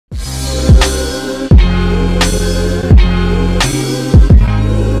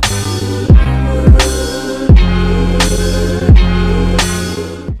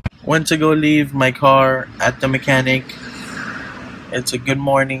Went to go leave my car at the mechanic. It's a good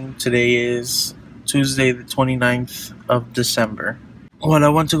morning. Today is Tuesday the 29th of December. Well, I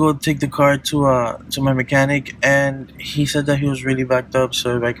went to go take the car to my mechanic, and he said that he was really backed up,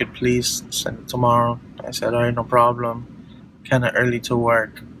 so if I could please send it tomorrow. I said, alright, no problem. Kind of early to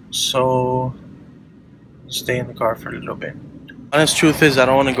work, so stay in the car for a little bit. Honest truth is, I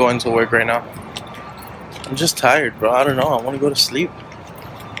don't want to go into work right now. I'm just tired, bro. I don't know. I want to go to sleep.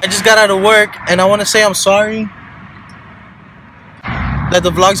 I just got out of work, and I want to say I'm sorry that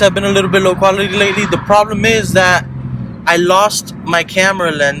the vlogs have been a little bit low quality lately. The problem is that I lost my camera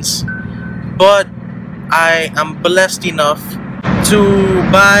lens, but I am blessed enough to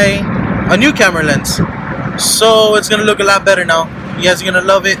buy a new camera lens, so it's gonna look a lot better now. You guys are gonna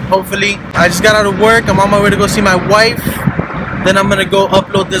love it, hopefully. I just got out of work. I'm on my way to go see my wife. Then I'm gonna go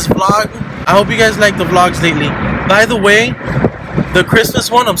upload this vlog. I hope you guys like the vlogs lately. By the way, the Christmas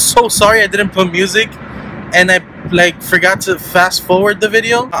one, I'm so sorry I didn't put music, and I forgot to fast forward the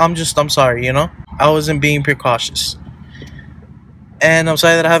video. I'm sorry, you know? I wasn't being precautious. And I'm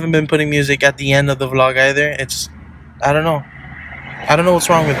sorry that I haven't been putting music at the end of the vlog either. I don't know. I don't know what's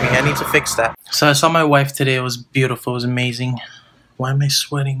wrong with me. I need to fix that. So I saw my wife today. It was beautiful. It was amazing. Why am I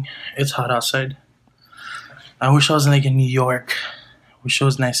sweating? It's hot outside. I wish I was in New York. I wish it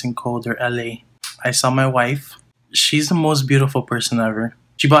was nice and cold, or LA. I saw my wife. She's the most beautiful person ever.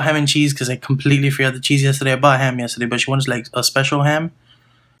 She bought ham and cheese because I completely forgot the cheese yesterday. I bought ham yesterday, but she wanted a special ham.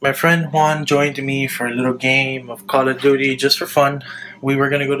 My friend Juan joined me for a little game of Call of Duty just for fun. We were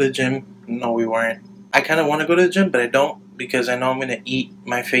going to go to the gym. No, we weren't. I kind of want to go to the gym, but I don't, because I know I'm going to eat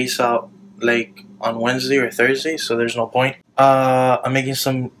my face out on Wednesday or Thursday, so there's no point. I'm making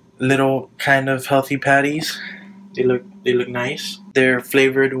some little kind of healthy patties. They look nice. They're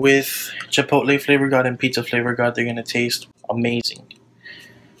flavored with Chipotle Flavor God and Pizza Flavor God. They're going to taste amazing.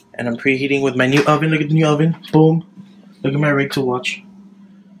 And I'm preheating with my new oven. Look at the new oven. Boom. Look at my rig to watch.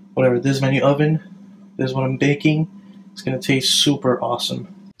 Whatever, this is my new oven. This is what I'm baking. It's gonna taste super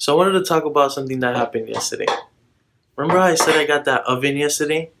awesome. So I wanted to talk about something that happened yesterday. Remember how I said I got that oven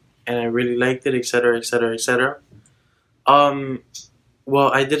yesterday and I really liked it, etc., etc., etc.?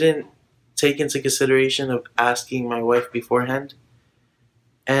 Well, I didn't take into consideration of asking my wife beforehand.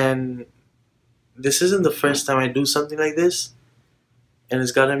 And this isn't the first time I do something like this, and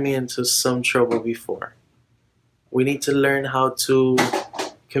it's gotten me into some trouble before. We need to learn how to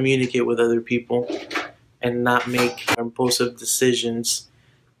communicate with other people and not make impulsive decisions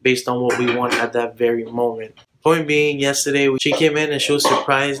based on what we want at that very moment. Point being, yesterday she came in and she was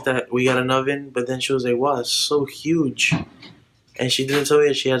surprised that we got an oven, but then she was like, wow, it's so huge. And she didn't tell me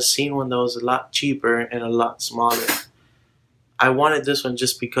that she had seen one that was a lot cheaper and a lot smaller. I wanted this one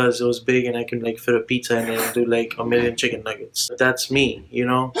just because it was big and I can fit a pizza in it and do 1,000,000 chicken nuggets. That's me, you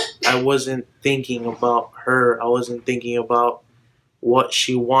know? I wasn't thinking about her. I wasn't thinking about what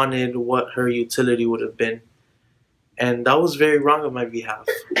she wanted, what her utility would have been. And that was very wrong on my behalf.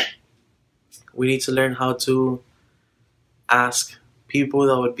 We need to learn how to ask people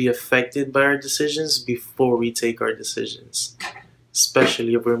that would be affected by our decisions before we take our decisions,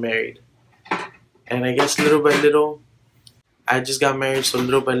 especially if we're married. And I guess little by little, I just got married, so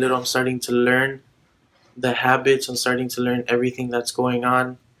little by little I'm starting to learn the habits. I'm starting to learn everything that's going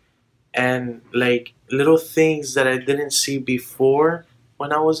on. And little things that I didn't see before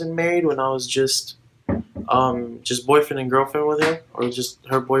when I wasn't married, when I was just boyfriend and girlfriend with her, or just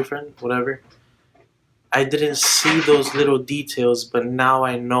her boyfriend, whatever. I didn't see those little details, but now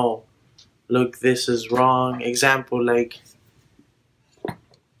I know. Look, this is wrong. Example,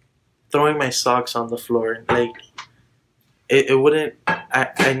 throwing my socks on the floor. It wouldn't.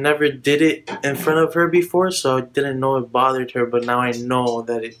 I never did it in front of her before, so I didn't know it bothered her, but now I know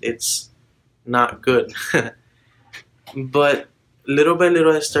that it's not good. But little by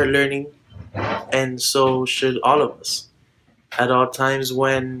little I start learning, and so should all of us. At all times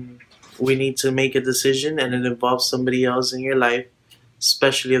when we need to make a decision and it involves somebody else in your life,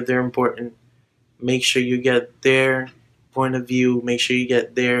 especially if they're important, make sure you get their point of view, make sure you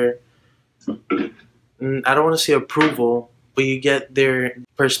get their, I don't want to say approval, but you get their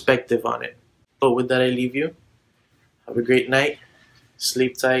perspective on it. But with that, I leave you. Have a great night.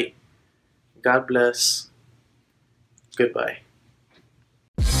 Sleep tight. God bless. Goodbye.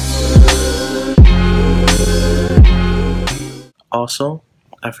 Also,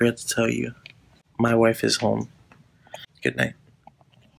 I forgot to tell you, my wife is home. Good night.